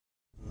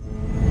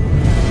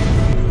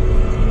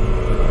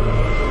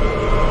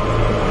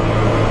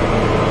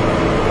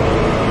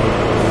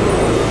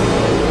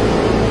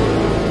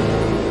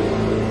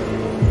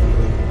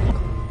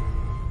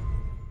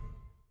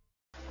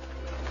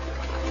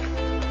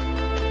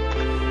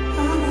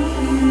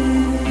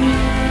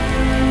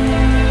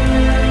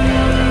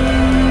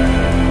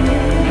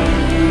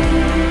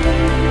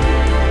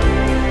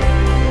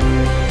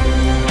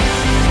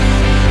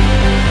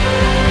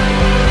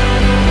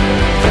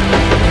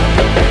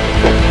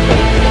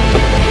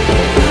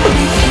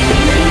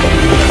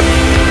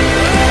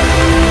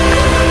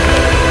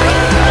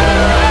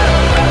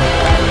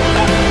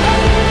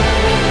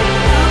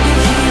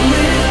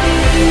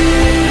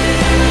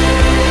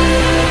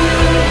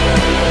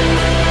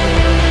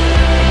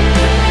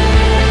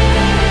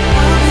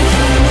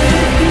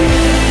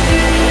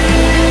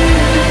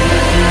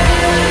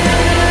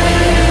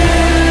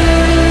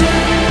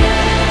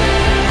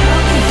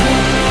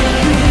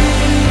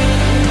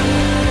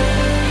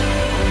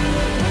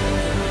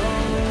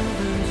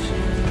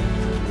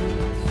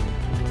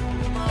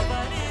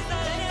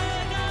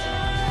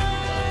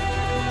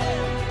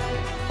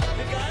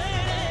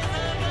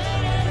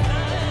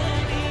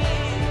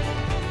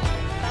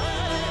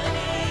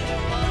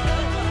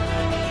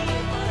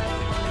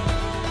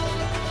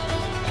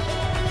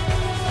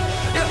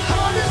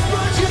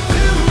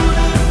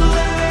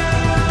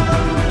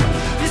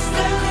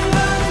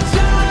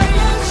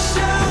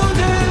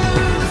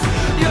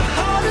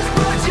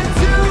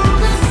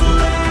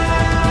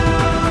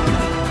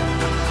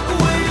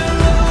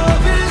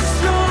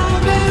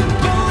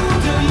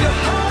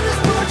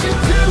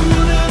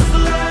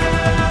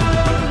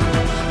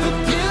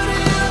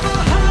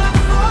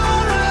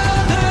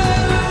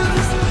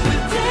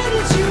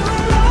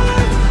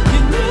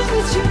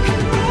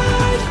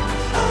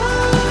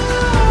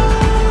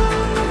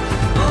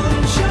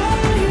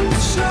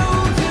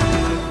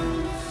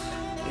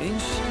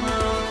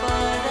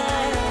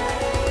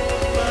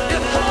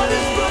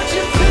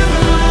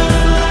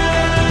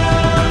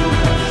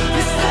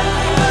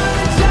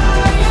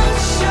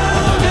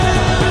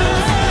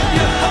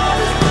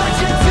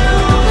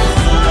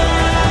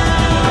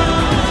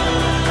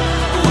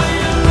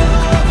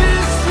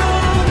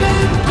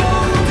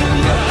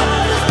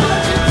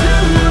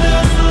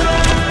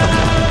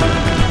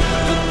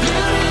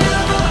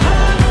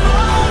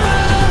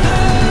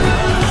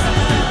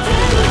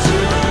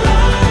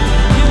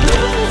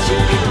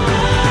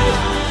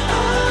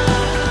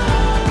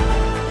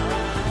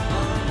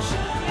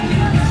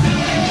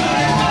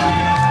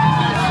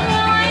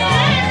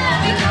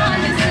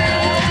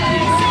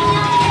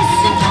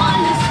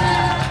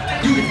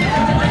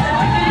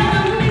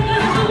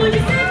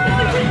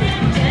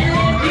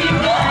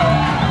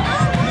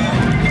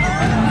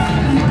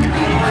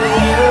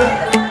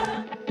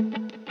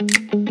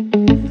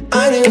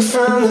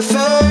from the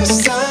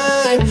first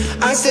time.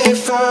 I stayed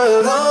for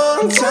a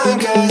long time,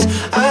 'cause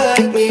I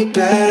like me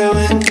better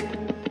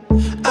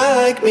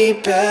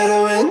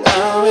when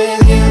I'm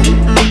with you.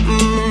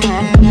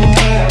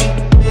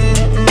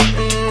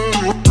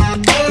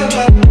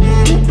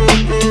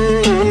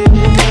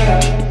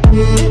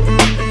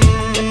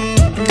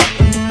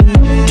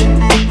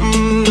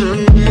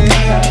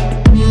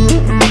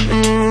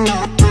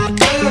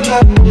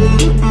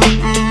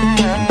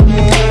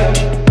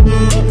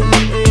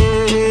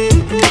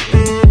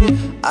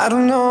 I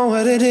don't know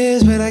what it is,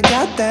 but I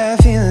got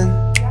that feeling.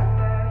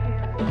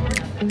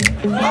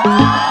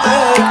 I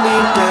like me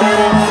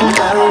better when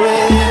I'm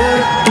with you.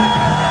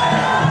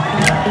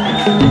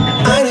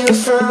 I knew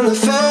from the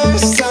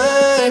first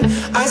time.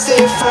 I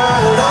stayed for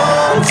a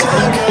long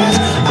time, 'cause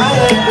I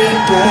like me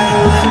better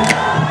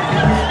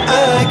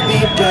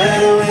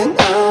when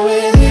I'm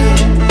with you.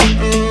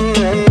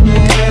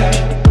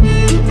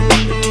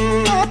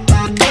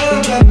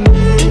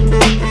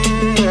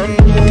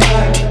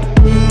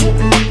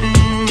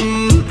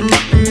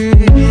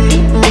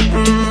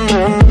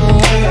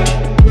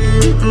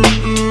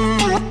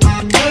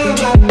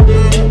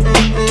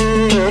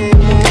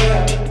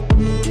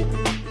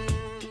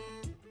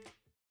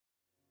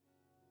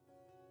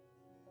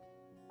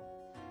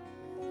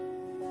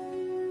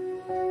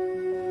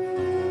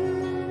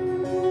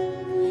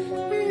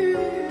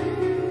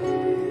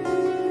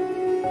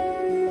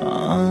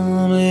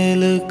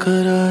 Mail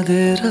करा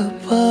दे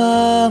रब्बा,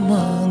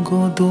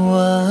 मांगो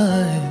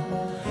दुआएं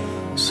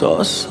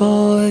 100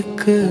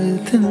 एक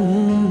दिन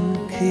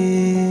की।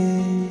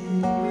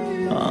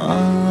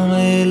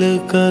 Mail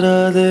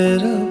करा दे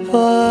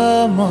रब्बा,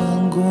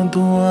 मांगो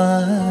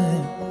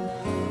दुआएं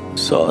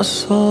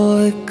 100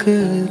 एक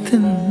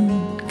दिन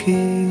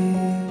की।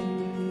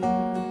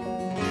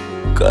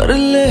 कर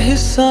ले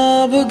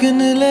हिसाब,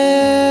 गिन ले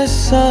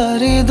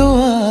सारी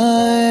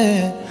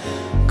दुआएं,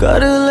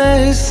 कर ले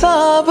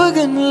हिसाब,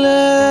 गिन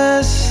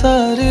ले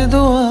सारी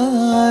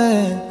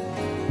दुआएं।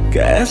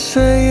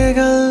 कैसे ये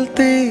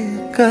गलती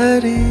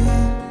करी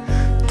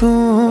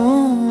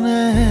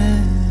तूने,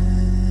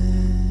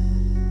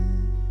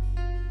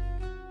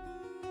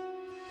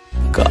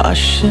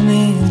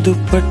 काशनी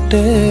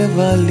दुपट्टे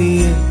वाली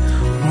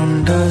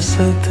मुंडा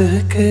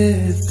सदके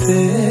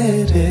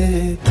तेरे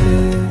थे।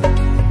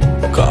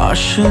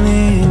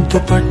 काशनी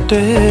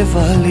दुपट्टे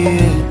वाली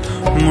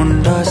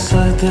मुंडा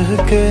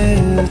सदके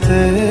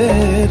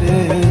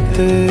तेरे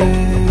ते।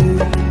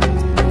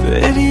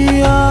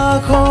 तेरी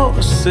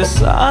आँखों से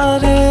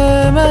सारे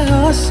मैं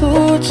आंसू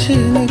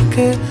छीन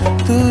के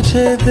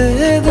तुझे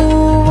दे दूं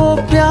वो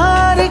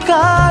प्यार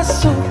का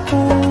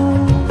सुकून।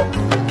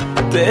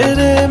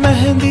 तेरे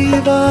मेहंदी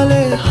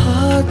वाले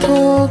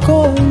हाथों को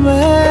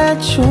मैं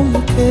चूम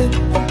के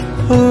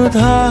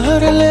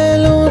उधार ले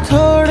लूं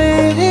थोड़ी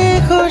ही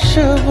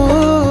खुशबू।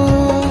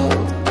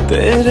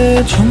 तेरे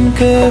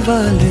झुमके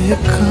वाले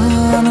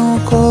कानों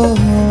को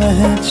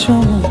मैं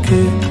चूम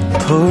के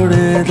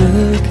थोड़े दिल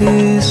की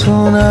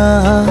सुना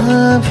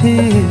भी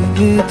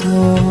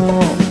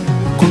दूं।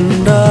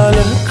 कुंडा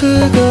लग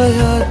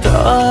गया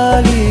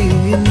ताली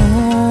नू,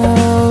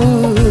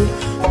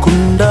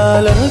 कुंडा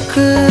लग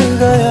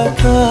गया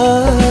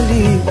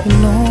ताली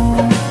नू।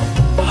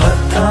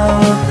 हथों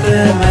पे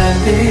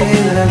मेहंदी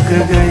लग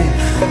गई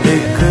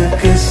एक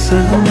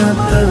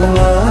किस्मत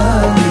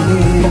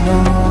वाली नू।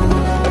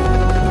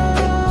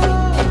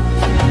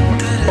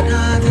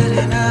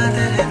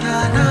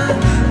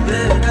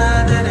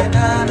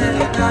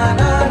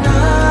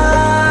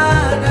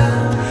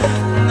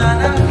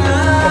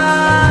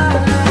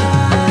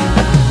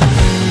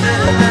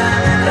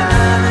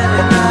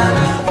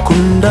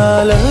 कुंडा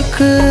लग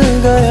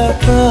गया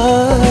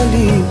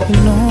ताली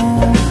नू,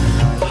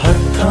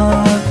 हथों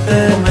पे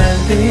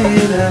मेहंदी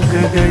लग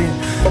गई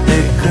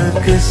एक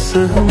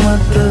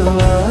किस्मत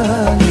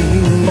वाली।